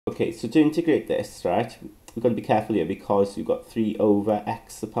Okay, so to integrate this, right, we've got to be careful here because you've got 3 over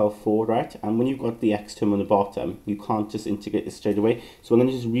x to the power 4, right? And when you've got the x term on the bottom, you can't just integrate this straight away. So I'm going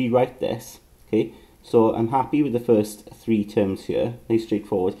to just rewrite this, okay? So I'm happy with the first 3 terms here, very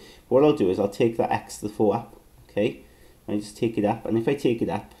straightforward. What I'll do is I'll take that x to the 4 up, okay? And I just take it up, and if I take it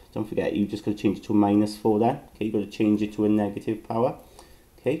up, don't forget, you just got to change it to a minus 4 then, okay? You've got to change it to a negative power,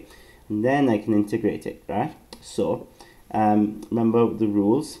 okay? And then I can integrate it, right? So, remember the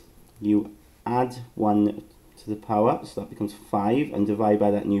rules. You add 1 to the power, so that becomes 5, and divide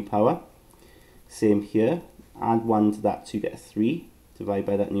by that new power. Same here, add 1 to that, so you get 3, divide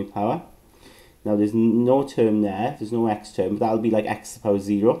by that new power. Now there's no term there, there's no x term, but that'll be like x to the power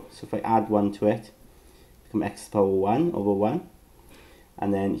 0. So if I add 1 to it, become x to the power 1 over 1.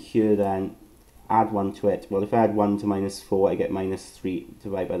 And then here then, add 1 to it. Well, if I add 1 to minus 4, I get minus 3,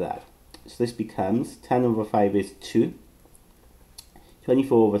 divide by that. So this becomes 10 over 5 is 2.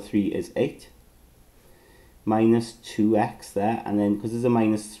 24 over 3 is 8. Minus 2x there, and then because there's a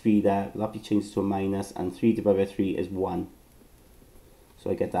minus 3 there, that'll be changed to a minus, and 3 divided by 3 is 1.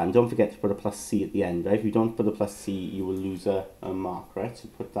 So I get that. And don't forget to put a plus c at the end, right? If you don't put a plus c, you will lose a mark, right? So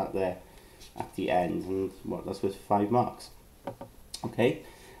put that there at the end, and what, that's worth 5 marks. Okay.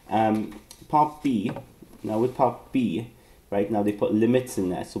 Part B, now with part B, right, now they put limits in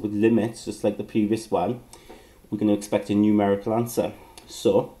there. So with limits, just like the previous one, we're going to expect a numerical answer.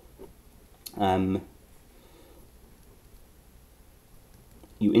 So,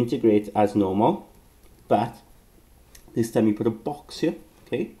 you integrate as normal, but this time you put a box here,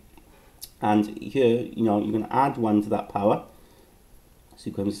 okay? And here, you know, you're going to add 1 to that power. So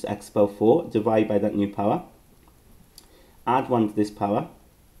it becomes x to the power 4, divide by that new power. Add 1 to this power,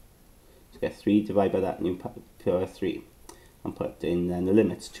 to get 3, divide by that new power 3. And put in then the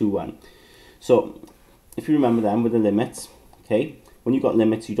limits, 2, 1. So, if you remember then with the limits, okay, when you've got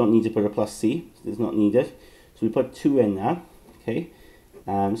limits, you don't need to put a plus c, so it's not needed. So we put 2 in there, okay.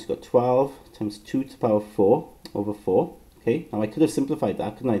 So you've got 12 times 2 to the power 4 over 4, okay. Now I could have simplified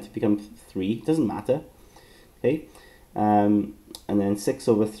that, couldn't I, to become 3, it doesn't matter, okay. And then 6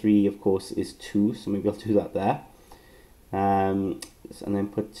 over 3, of course, is 2, so maybe I'll do that there. And then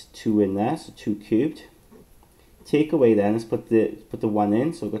put 2 in there, so 2 cubed. Take away then, let's put the 1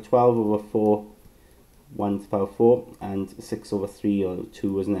 in, so we've got 12 over 4, 1 to the power 4, and 6 over 3, or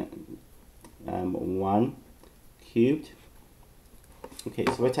 2, isn't it? 1 cubed. Okay,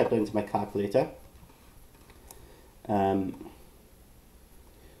 so if I type that into my calculator, so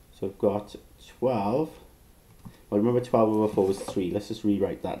I've got 12, well remember 12 over 4 was 3, let's just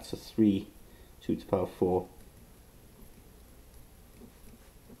rewrite that, so 3, 2 to the power 4,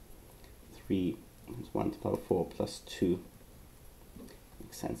 3 is 1 to the power 4 plus 2,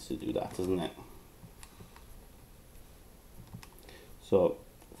 makes sense to do that, doesn't it? So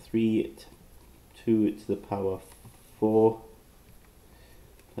 3, 2 to the power 4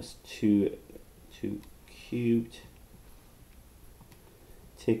 plus 2 cubed,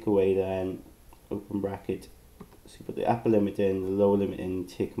 take away then, open bracket, so you put the upper limit in, the lower limit in,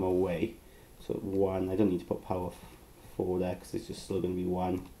 take them away. So 1, I don't need to put power 4 there because it's just still going to be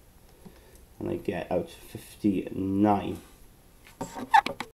 1. And I get out 59.